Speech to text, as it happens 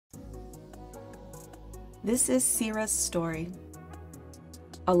This is Syrah's story.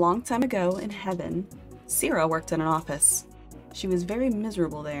 A long time ago in heaven, Syrah worked in an office. She was very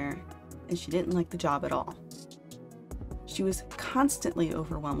miserable there, and she didn't like the job at all. She was constantly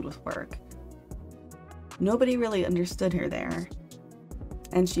overwhelmed with work. Nobody really understood her there,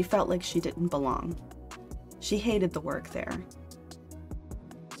 and she felt like she didn't belong. She hated the work there.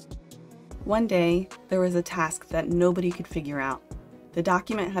 One day, there was a task that nobody could figure out. The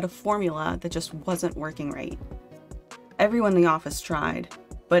document had a formula that just wasn't working right. Everyone in the office tried,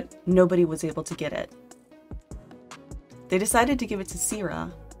 but nobody was able to get it. They decided to give it to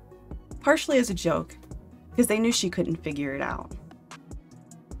Syrah, partially as a joke, because they knew she couldn't figure it out.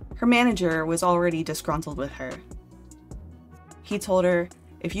 Her manager was already disgruntled with her. He told her,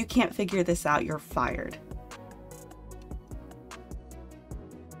 "If you can't figure this out, you're fired."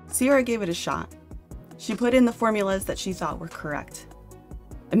 Syrah gave it a shot. She put in the formulas that she thought were correct.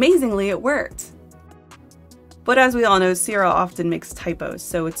 Amazingly, it worked. But as we all know, Syrah often makes typos,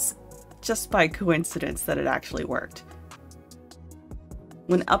 so it's just by coincidence that it actually worked.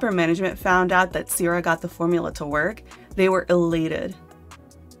 When upper management found out that Syrah got the formula to work, they were elated.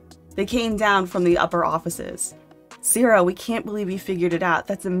 They came down from the upper offices. "Syrah, we can't believe you figured it out.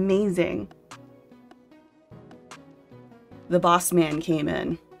 That's amazing." The boss man came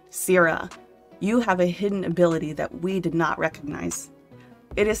in. "Syrah, you have a hidden ability that we did not recognize.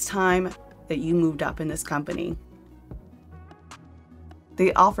 It is time that you moved up in this company."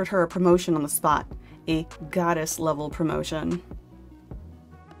 They offered her a promotion on the spot, a goddess level promotion.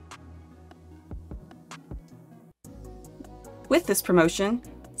 With this promotion,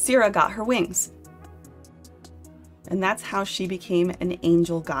 Syrah got her wings. And that's how she became an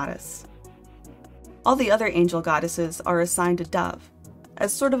angel goddess. All the other angel goddesses are assigned a dove,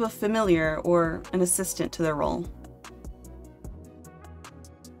 as sort of a familiar or an assistant to their role.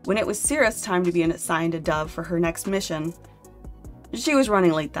 When it was Syrah's time to be assigned a dove for her next mission, she was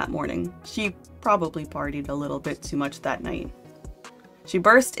running late that morning. She probably partied a little bit too much that night. She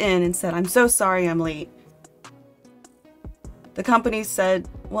burst in and said, "I'm so sorry I'm late." The company said,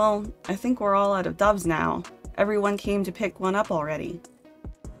 "Well, I think we're all out of doves now. Everyone came to pick one up already."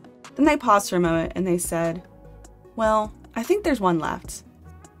 Then they paused for a moment and they said, "Well, I think there's one left."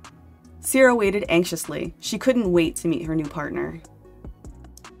 Syrah waited anxiously. She couldn't wait to meet her new partner.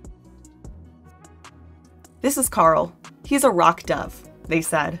 "This is Carl. He's a rock dove," they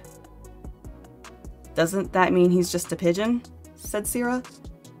said. "Doesn't that mean he's just a pigeon?" said Syrah.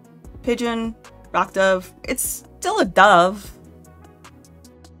 "Pigeon, rock dove, it's still a dove."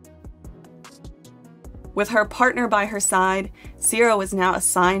 With her partner by her side, Syrah was now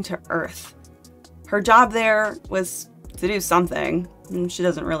assigned to Earth. Her job there was to do something. She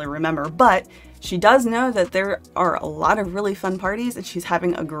doesn't really remember, but she does know that there are a lot of really fun parties and she's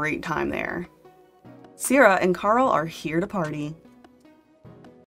having a great time there. Syrah and Carl are here to party.